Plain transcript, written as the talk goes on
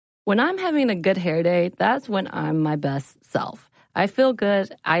When I'm having a good hair day, that's when I'm my best self. I feel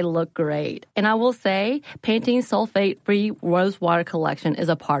good, I look great. And I will say, Pantene Sulfate-Free Rose Water Collection is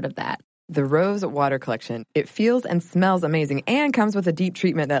a part of that. The Rose Water Collection. It feels and smells amazing and comes with a deep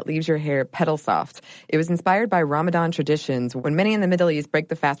treatment that leaves your hair petal soft. It was inspired by Ramadan traditions when many in the Middle East break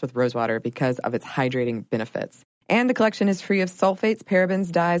the fast with rose water because of its hydrating benefits. And the collection is free of sulfates,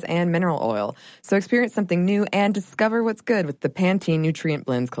 parabens, dyes, and mineral oil. So experience something new and discover what's good with the Pantene Nutrient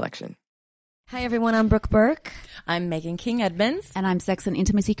Blends collection. Hi, everyone. I'm Brooke Burke. I'm Megan King Edmonds. And I'm sex and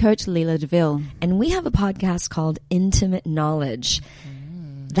intimacy coach Leela DeVille. And we have a podcast called Intimate Knowledge.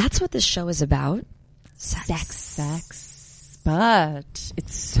 That's what this show is about. Sex. But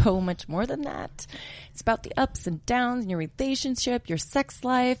it's so much more than that. It's about the ups and downs in your relationship, your sex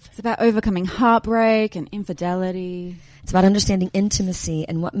life. It's about overcoming heartbreak and infidelity. It's about understanding intimacy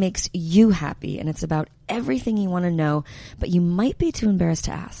and what makes you happy. And it's about everything you want to know, but you might be too embarrassed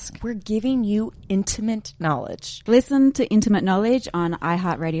to ask. We're giving you intimate knowledge. Listen to Intimate Knowledge on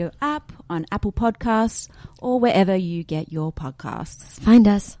iHeartRadio app, on Apple Podcasts, or wherever you get your podcasts. Find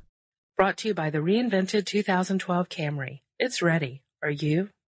us. Brought to you by the reinvented 2012 Camry. It's ready. Are you?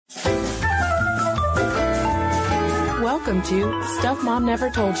 Welcome to Stuff Mom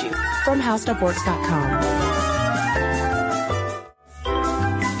Never Told You from HowStuffWorks.com.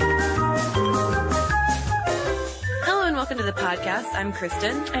 Hello and welcome to the podcast. I'm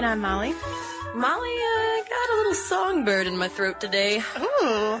Kristen. And I'm Molly. Molly, got a little songbird in my throat today.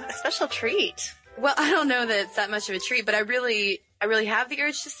 Ooh, a special treat. Well, I don't know that it's that much of a treat, but I really have the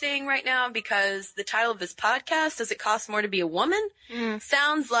urge to sing right now because the title of this podcast, Does It Cost More to Be a Woman?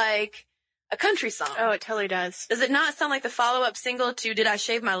 Sounds like a country song. Oh, it totally does. Does it not sound like the follow-up single to Did I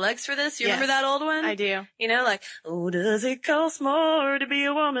Shave My Legs for This? You remember that old one? I do. You know, like, oh, does it cost more to be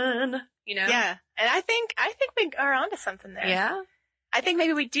a woman? You know? Yeah. And I think we are onto something there. Yeah? I think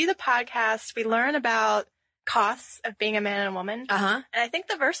maybe we do the podcast, we learn about costs of being a man and a woman. Uh-huh. And I think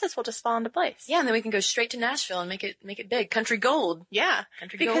the verses will just fall into place. Yeah, and then we can go straight to Nashville and make it big. Country gold. Yeah.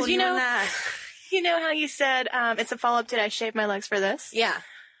 Country because gold, you know that. You know how you said it's a follow-up, Did I Shave My Legs for This? Yeah.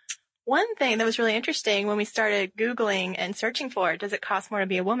 One thing that was really interesting when we started Googling and searching for does it cost more to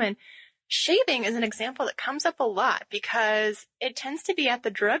be a woman, shaving is an example that comes up a lot because it tends to be at the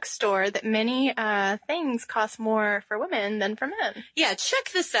drugstore that many things cost more for women than for men. Yeah,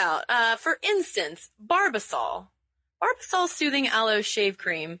 check this out. For instance, Barbasol. Barbasol Soothing Aloe Shave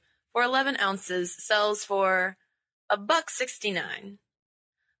Cream for 11 ounces sells for $1.69.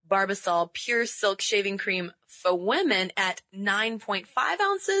 Barbasol Pure Silk Shaving Cream for women at 9.5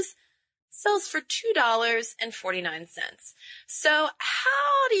 ounces sells for $2.49. So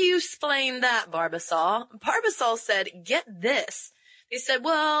how do you explain that, Barbasol? Barbasol said, get this. They said,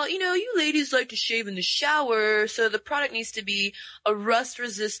 well, you ladies like to shave in the shower, so the product needs to be a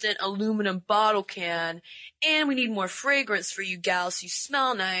rust-resistant aluminum bottle can, and we need more fragrance for you gals so you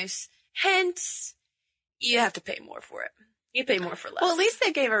smell nice. Hence, you have to pay more for it. You pay more for less. Well, at least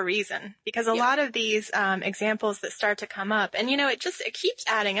they gave a reason because a lot of these examples that start to come up, and it keeps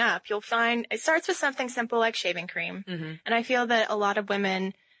adding up. You'll find it starts with something simple like shaving cream, and I feel that a lot of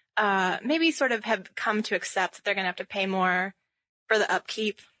women maybe sort of have come to accept that they're going to have to pay more for the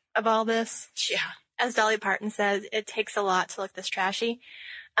upkeep of all this. Yeah, as Dolly Parton says, it takes a lot to look this trashy.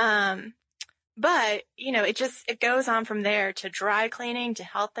 But it goes on from there to dry cleaning, to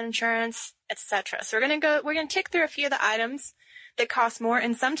health insurance, etc. So we're going to tick through a few of the items that cost more.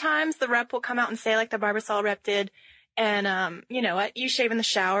 And sometimes the rep will come out and say, like the Barbasol rep did, and, you know what, you shave in the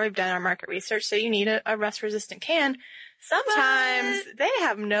shower, we've done our market research, so you need a rust resistant can. Sometimes they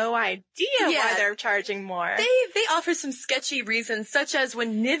have no idea why they're charging more. They offer some sketchy reasons, such as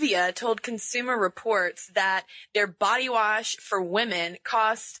when Nivea told Consumer Reports that their body wash for women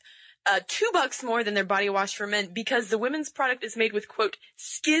cost $2 more than their body wash for men because the women's product is made with, quote,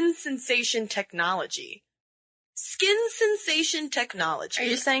 skin sensation technology. Skin sensation technology. Are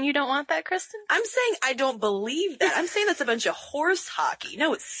you saying you don't want that, Kristen? I'm saying I don't believe that. I'm saying that's a bunch of horse hockey.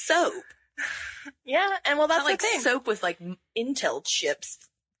 No, it's soap. Yeah, and well, that's it's not the like thing. soap with like Intel chips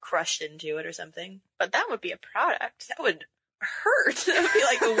crushed into it or something. But that would be a product. That would hurt. That would be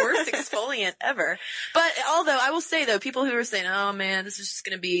like the worst exfoliant ever. But although I will say though, people who are saying, "Oh man, this is just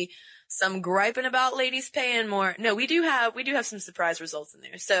going to be some griping about ladies paying more." No, we do have some surprise results in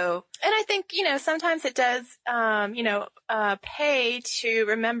there. So, and I think, sometimes it does, pay to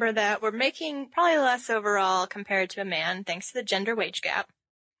remember that we're making probably less overall compared to a man, thanks to the gender wage gap.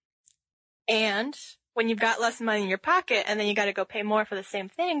 And when you've got less money in your pocket and then you got to go pay more for the same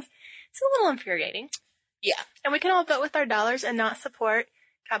things, it's a little infuriating. Yeah. And we can all vote with our dollars and not support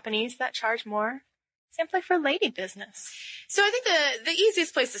companies that charge more simply for lady business. So I think the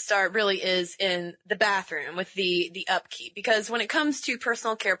easiest place to start really is in the bathroom with the upkeep, because when it comes to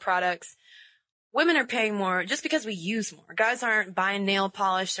personal care products, women are paying more just because we use more. Guys aren't buying nail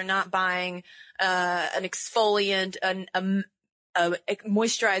polish. They're not buying an exfoliant, a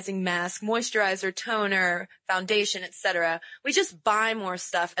moisturizing mask, moisturizer, toner, foundation, etc. We just buy more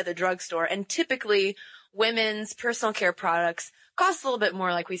stuff at the drugstore, and typically women's personal care products cost a little bit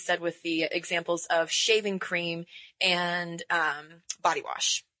more, like we said with the examples of shaving cream and body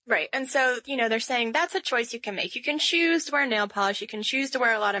wash. Right. And so, they're saying that's a choice you can make. You can choose to wear nail polish. You can choose to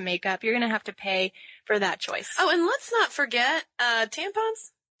wear a lot of makeup. You're going to have to pay for that choice. Oh, and let's not forget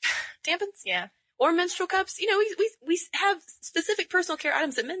tampons. Tampons? Yeah. Or menstrual cups. We have specific personal care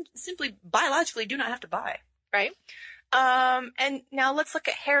items that men simply biologically do not have to buy. Right. And now let's look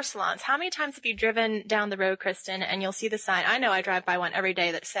at hair salons. How many times have you driven down the road, Kristen, and you'll see the sign? I know I drive by one every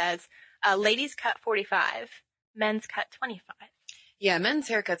day that says, ladies cut 45, men's cut 25. Yeah, men's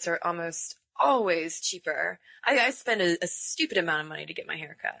haircuts are almost always cheaper. I spend a stupid amount of money to get my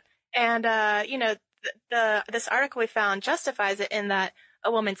hair cut. And, this article we found justifies it in that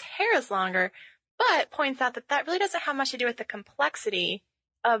a woman's hair is longer, but points out that really doesn't have much to do with the complexity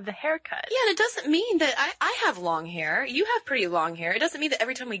of the haircut. Yeah, and it doesn't mean that I have long hair. You have pretty long hair. It doesn't mean that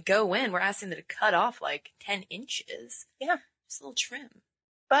every time we go in, we're asking them to cut off like 10 inches. Yeah. Just a little trim.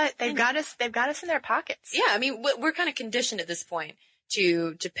 But they've got us in their pockets. Yeah, I mean, we're kind of conditioned at this point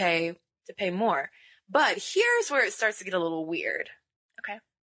to pay more. But here's where it starts to get a little weird. Okay.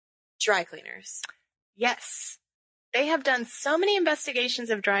 Dry cleaners. Yes. They have done so many investigations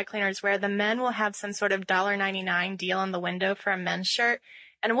of dry cleaners where the men will have some sort of $1.99 deal on the window for a men's shirt,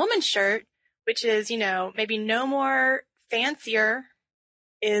 and a woman's shirt, which is, maybe no more fancier,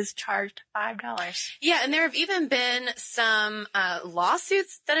 is charged $5. Yeah, and there have even been some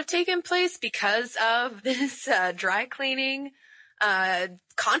lawsuits that have taken place because of this dry cleaning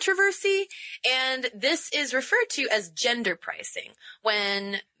controversy, and this is referred to as gender pricing,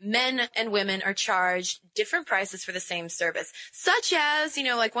 when men and women are charged different prices for the same service, such as,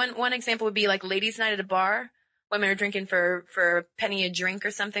 like one example would be like ladies' night at a bar. Women are drinking for a penny a drink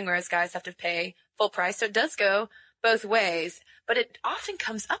or something, whereas guys have to pay full price. So it does go both ways, but it often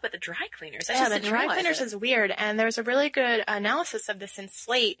comes up at the dry cleaners. The dry cleaners is weird, and there's a really good analysis of this in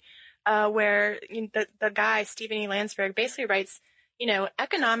Slate, where the guy, Stephen E. Landsberg, basically writes,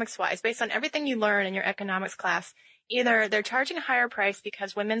 economics-wise, based on everything you learn in your economics class, either they're charging a higher price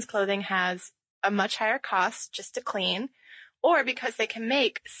because women's clothing has a much higher cost just to clean, or because they can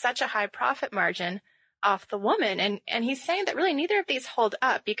make such a high profit margin off the woman. And he's saying that really neither of these hold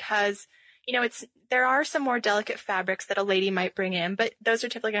up because, there are some more delicate fabrics that a lady might bring in, but those are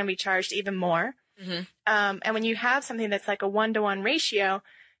typically going to be charged even more. Mm-hmm. And when you have something that's like a 1-to-1 ratio,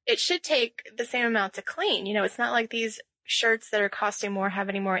 it should take the same amount to clean. It's not like these shirts that are costing more have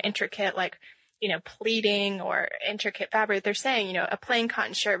any more intricate, like, pleating or intricate fabric. They're saying, a plain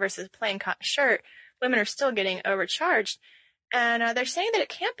cotton shirt versus a plain cotton shirt, women are still getting overcharged. And they're saying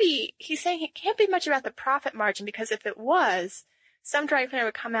that he's saying it can't be much about the profit margin, because if it was, some dry cleaner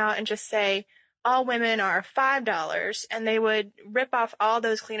would come out and just say, all women are $5, and they would rip off all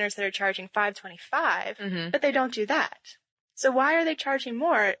those cleaners that are charging $5.25, Mm-hmm. but they don't do that. So why are they charging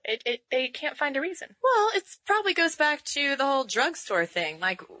more? They can't find a reason. Well, it probably goes back to the whole drugstore thing.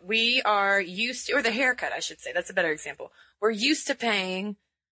 Like, we are used to, or the haircut, I should say. That's a better example. We're used to paying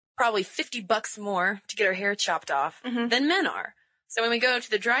probably $50 more to get our hair chopped off than men are. So when we go to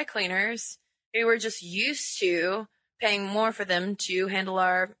the dry cleaners, we were just used to paying more for them to handle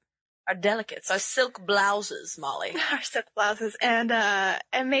our delicates, our silk blouses, Molly. Our silk blouses. And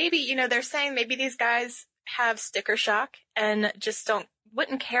maybe, they're saying maybe these guys have sticker shock and just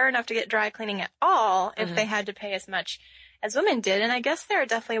wouldn't care enough to get dry cleaning at all if they had to pay as much as women did. And I guess there are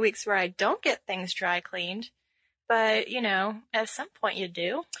definitely weeks where I don't get things dry cleaned, but at some point you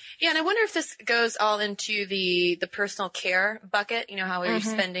do. Yeah, and I wonder if this goes all into the personal care bucket, how your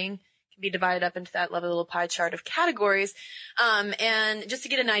spending can be divided up into that little pie chart of categories. And just to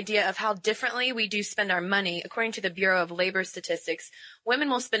get an idea of how differently we do spend our money, according to the Bureau of Labor Statistics, women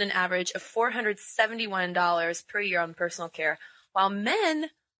will spend an average of $471 per year on personal care, while men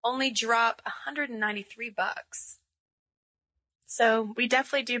only drop $193. So we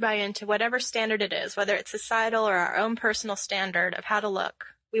definitely do buy into whatever standard it is, whether it's societal or our own personal standard of how to look.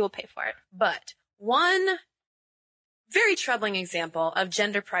 We will pay for it. But one very troubling example of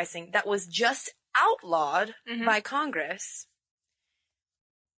gender pricing that was just outlawed by Congress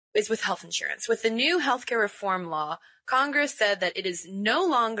is with health insurance. With the new healthcare reform law, Congress said that it is no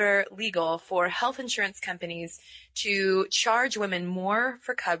longer legal for health insurance companies to charge women more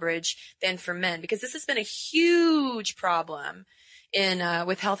for coverage than for men, because this has been a huge problem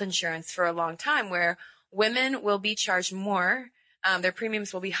with health insurance for a long time, where women will be charged more, their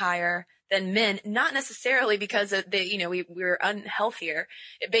premiums will be higher than men, not necessarily because of we're unhealthier.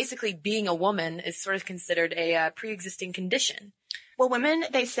 Basically, being a woman is sort of considered a pre-existing condition. Well, women,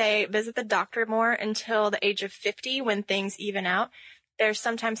 they say, visit the doctor more until the age of 50 when things even out. They're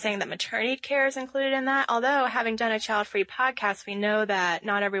sometimes saying that maternity care is included in that. Although, having done a child-free podcast, we know that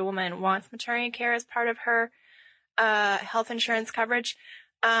not every woman wants maternity care as part of her health insurance coverage.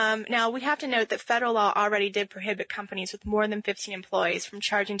 Now, we have to note that federal law already did prohibit companies with more than 15 employees from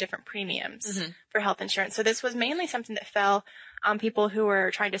charging different premiums for health insurance. So this was mainly something that fell on people who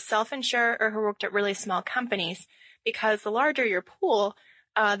were trying to self-insure or who worked at really small companies, because the larger your pool,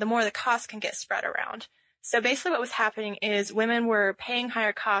 the more the cost can get spread around. So basically what was happening is women were paying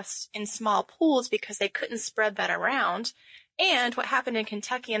higher costs in small pools because they couldn't spread that around. And what happened in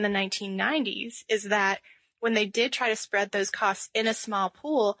Kentucky in the 1990s is that when they did try to spread those costs in a small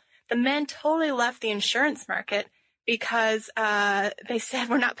pool, the men totally left the insurance market because they said,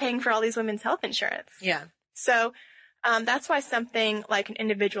 we're not paying for all these women's health insurance. Yeah. So that's why something like an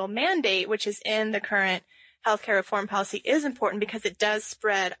individual mandate, which is in the current healthcare reform policy, is important, because it does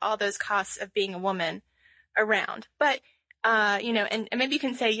spread all those costs of being a woman around. But, and maybe you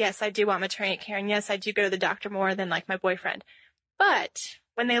can say, yes, I do want maternity care, and yes, I do go to the doctor more than like my boyfriend. But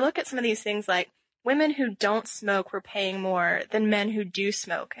when they look at some of these things, like women who don't smoke were paying more than men who do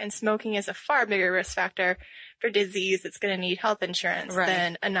smoke, and smoking is a far bigger risk factor for disease that's going to need health insurance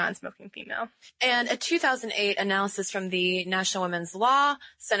than a non-smoking female. And a 2008 analysis from the National Women's Law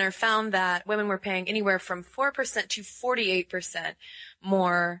Center found that women were paying anywhere from 4% to 48%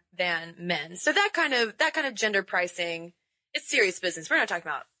 more than men. So that kind of gender pricing, it's serious business. We're not talking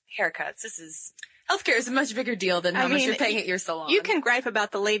about haircuts. Healthcare is a much bigger deal than how much you're paying at your salon. You can gripe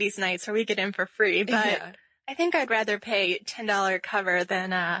about the ladies' nights where we get in for free, but I think I'd rather pay $10 cover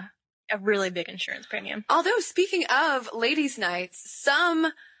than a really big insurance premium. Although, speaking of ladies' nights,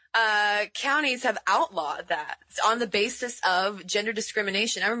 some counties have outlawed that on the basis of gender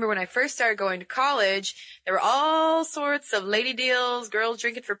discrimination. I remember when I first started going to college, there were all sorts of lady deals, girls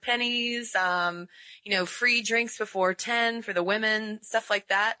drinking for pennies, free drinks before 10 for the women, stuff like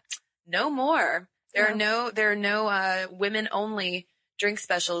that. No more. There are no women only drink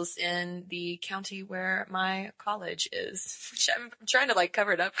specials in the county where my college is. Which I'm trying to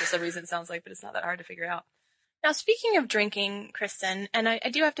cover it up for some reason, it sounds like, but it's not that hard to figure out. Now, speaking of drinking, Kristen, and I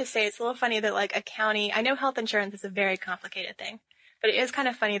do have to say it's a little funny that a county, I know health insurance is a very complicated thing, but it is kind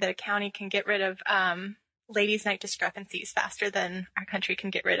of funny that a county can get rid of ladies' night discrepancies faster than our country can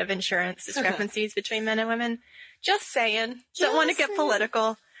get rid of insurance discrepancies between men and women. Just saying. Don't want to get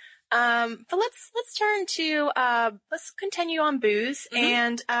political. But let's turn to, let's continue on booze.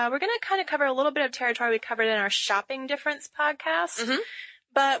 And, we're going to kind of cover a little bit of territory we covered in our shopping difference podcast.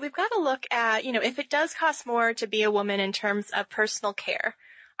 But we've got to look at, if it does cost more to be a woman in terms of personal care,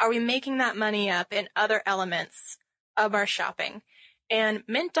 are we making that money up in other elements of our shopping? And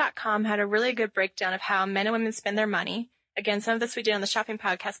Mint.com had a really good breakdown of how men and women spend their money. Again, some of this we did on the shopping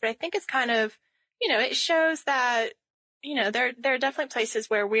podcast, but I think it's kind of, it shows that there are definitely places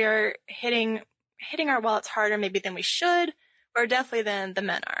where we are hitting our wallets harder maybe than we should, or definitely than the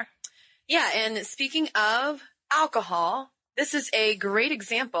men are. Yeah, and speaking of alcohol, this is a great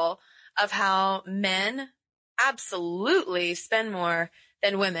example of how men absolutely spend more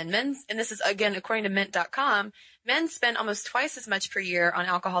than women. And this is, again, according to Mint.com, men spend almost twice as much per year on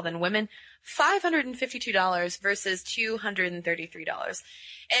alcohol than women, $552 versus $233.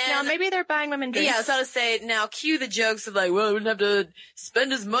 And now, maybe they're buying women drinks. Yeah, I was about to say, now cue the jokes of well, we wouldn't have to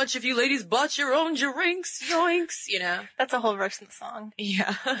spend as much if you ladies bought your own drinks, yoinks, That's a whole verse in the song.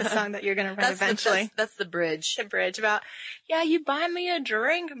 Yeah. The song that you're going to write eventually. That's the bridge. The bridge about, you buy me a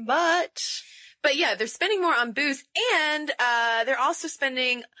drink, but yeah, they're spending more on booze, and they're also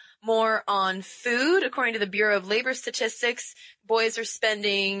spending more on food. According to the Bureau of Labor Statistics, boys are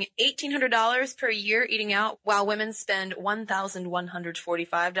spending $1,800 per year eating out, while women spend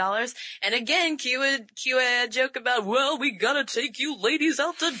 $1,145. And again, cue a joke about, we gotta take you ladies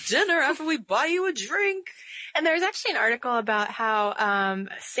out to dinner after we buy you a drink. And there's actually an article about how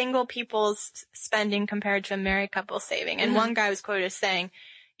single people's spending compared to a married couple's saving. And one guy was quoted as saying,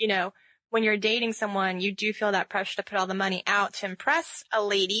 when you're dating someone, you do feel that pressure to put all the money out to impress a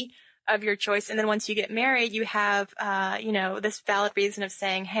lady of your choice. And then once you get married, you have, this valid reason of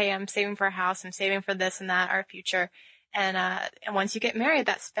saying, hey, I'm saving for a house, I'm saving for this and that, our future. And once you get married,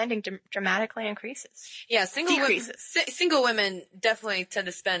 that spending dramatically increases. Yeah, Decreases. Single women definitely tend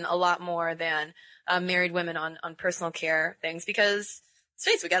to spend a lot more than married women on personal care things because, let's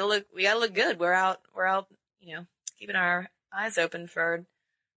face it, we gotta look good. We're out, keeping our eyes open for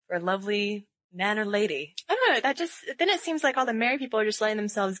a lovely man or lady. I don't know. Then it seems like all the married people are just letting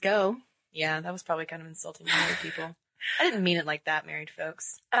themselves go. Yeah, that was probably kind of insulting to married people. I didn't mean it like that, married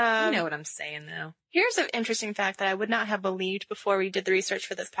folks. You know what I'm saying, though. Here's an interesting fact that I would not have believed before we did the research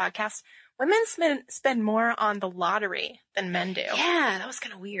for this podcast. Women spend more on the lottery than men do. Yeah, that was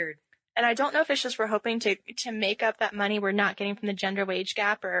kind of weird. And I don't know if it's just we're hoping to make up that money we're not getting from the gender wage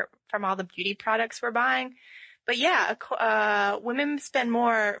gap or from all the beauty products we're buying. But yeah, women spend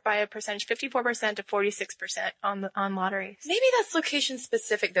more by a percentage, 54% to 46% on lotteries. Maybe that's location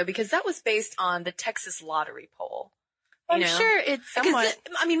specific though, because that was based on the Texas lottery poll. I'm sure it's somewhat.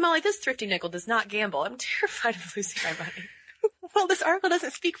 Molly, this thrifty nickel does not gamble. I'm terrified of losing my money. Well, this article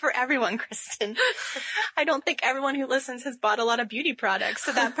doesn't speak for everyone, Kristen. I don't think everyone who listens has bought a lot of beauty products,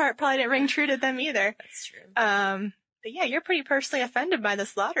 so that part probably didn't ring true to them either. That's true. But yeah, you're pretty personally offended by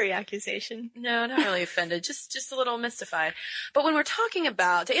this lottery accusation. No, not really offended. Just a little mystified. But when we're talking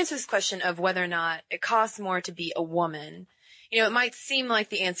about, to answer this question of whether or not it costs more to be a woman, it might seem like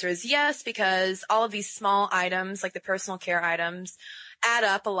the answer is yes, because all of these small items, like the personal care items, add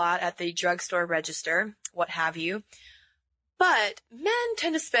up a lot at the drugstore register, what have you. But men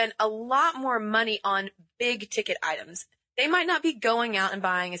tend to spend a lot more money on big ticket items. They might not be going out and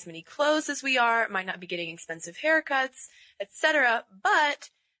buying as many clothes as we are, might not be getting expensive haircuts, etc., but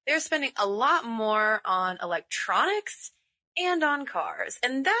they're spending a lot more on electronics and on cars.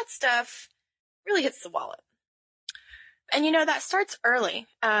 And that stuff really hits the wallet. And that starts early.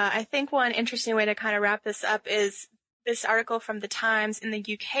 I think one interesting way to kind of wrap this up is this article from the Times in the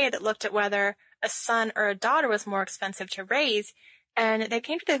UK that looked at whether a son or a daughter was more expensive to raise. And they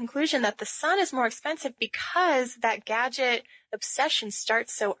came to the conclusion that the son is more expensive because that gadget obsession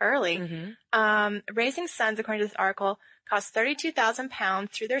starts so early. Mm-hmm. Raising sons, according to this article, costs £32,000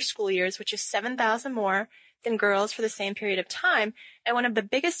 through their school years, which is $7,000 more than girls for the same period of time. And one of the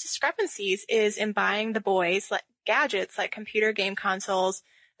biggest discrepancies is in buying the boys gadgets like computer game consoles,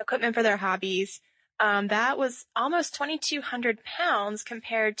 equipment for their hobbies. That was almost £2,200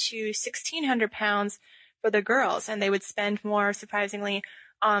 compared to £1,600 for the girls, and they would spend more, surprisingly,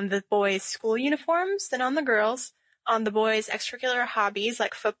 on the boys' school uniforms than on the girls, on the boys' extracurricular hobbies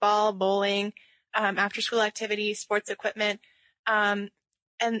like football, bowling, after-school activities, sports equipment, and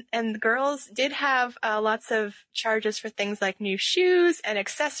the girls did have lots of charges for things like new shoes and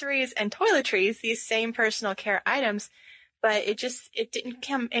accessories and toiletries, these same personal care items, but it didn't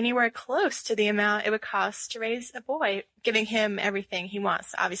come anywhere close to the amount it would cost to raise a boy, giving him everything he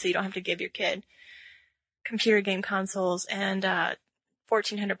wants. Obviously, you don't have to give your kid computer game consoles and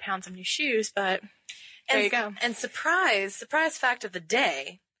 1,400 pounds of new shoes, but there you go. And surprise fact of the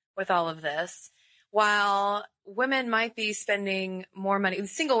day with all of this, while women might be spending more money,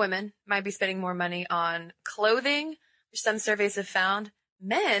 single women might be spending more money on clothing, which some surveys have found,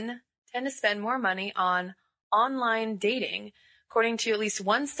 men tend to spend more money on online dating. According to at least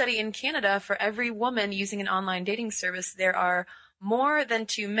one study in Canada, for every woman using an online dating service, there are more than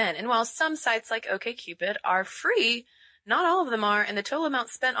 2 men. And while some sites like OkCupid are free, not all of them are, and the total amount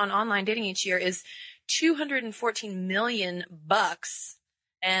spent on online dating each year is $214 million.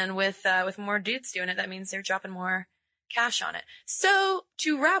 And with more dudes doing it, that means they're dropping more cash on it. So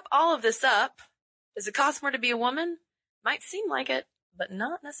to wrap all of this up, does it cost more to be a woman? Might seem like it, but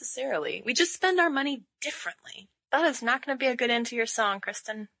not necessarily. We just spend our money differently. That is not going to be a good end to your song,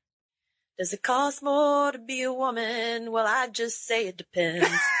 Kristen. Does it cost more to be a woman? Well, I'd just say it depends.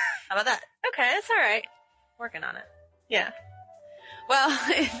 How about that? Okay, that's all right. Working on it. Yeah. Well,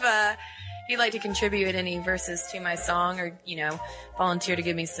 if you'd like to contribute any verses to my song or, volunteer to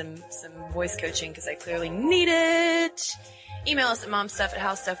give me some voice coaching because I clearly need it, email us at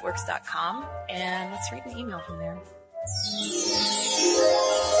momstuff@howstuffworks.com and let's read an email from there.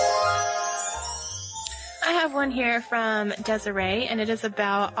 I have one here from Desiree, and it is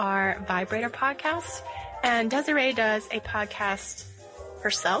about our Vibrator podcast. And Desiree does a podcast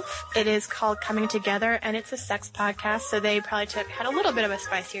herself. It is called Coming Together, and it's a sex podcast, so they probably had a little bit of a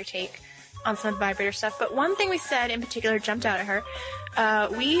spicier take on some of the Vibrator stuff. But one thing we said in particular jumped out at her.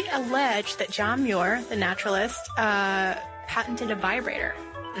 We alleged that John Muir, the naturalist, patented a vibrator.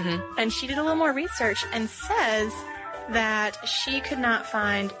 Mm-hmm. And she did a little more research and says that she could not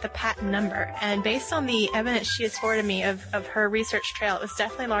find the patent number. And based on the evidence she has forwarded me of her research trail, it was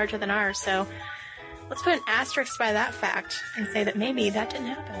definitely larger than ours. So let's put an asterisk by that fact and say that maybe that didn't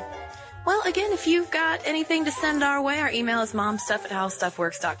happen. Well, again, if you've got anything to send our way, our email is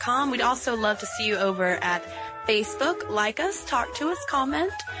momstuff@howstuffworks.com. We'd also love to see you over at Facebook. Like us, talk to us,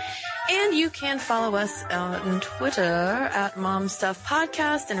 comment. And you can follow us on Twitter at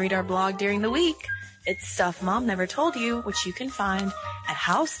momstuffpodcast and read our blog during the week. It's Stuff Mom Never Told You, which you can find at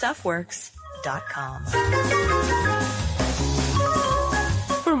howstuffworks.com.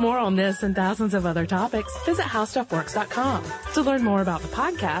 For more on this and thousands of other topics, visit howstuffworks.com. To learn more about the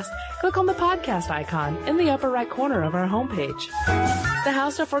podcast, click on the podcast icon in the upper right corner of our homepage. The How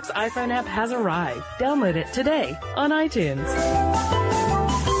Stuff Works iPhone app has arrived. Download it today on iTunes.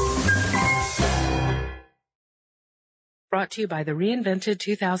 Brought to you by the reinvented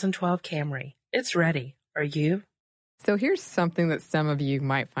 2012 Camry. It's ready. Are you? So here's something that some of you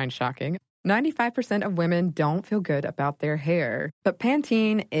might find shocking. 95% of women don't feel good about their hair, but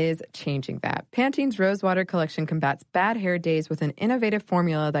Pantene is changing that. Pantene's Rosewater collection combats bad hair days with an innovative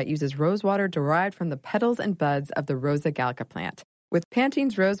formula that uses rosewater derived from the petals and buds of the Rosa gallica plant. With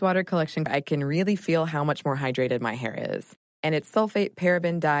Pantene's Rosewater collection, I can really feel how much more hydrated my hair is. And it's sulfate,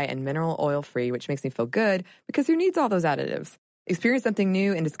 paraben, dye, and mineral oil free, which makes me feel good because who needs all those additives? Experience something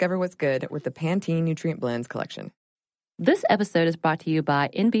new and discover what's good with the Pantene Nutrient Blends collection. This episode is brought to you by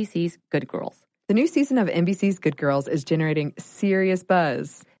NBC's Good Girls. The new season of NBC's Good Girls is generating serious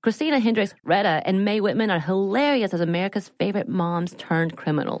buzz. Christina Hendricks, Retta, and Mae Whitman are hilarious as America's favorite moms turned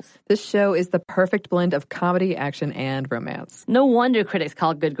criminals. This show is the perfect blend of comedy, action, and romance. No wonder critics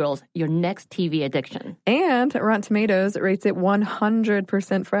call Good Girls your next TV addiction. And Rotten Tomatoes rates it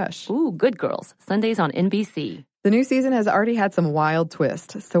 100% fresh. Ooh, Good Girls, Sundays on NBC. The new season has already had some wild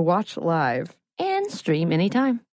twists, so watch live. And stream anytime.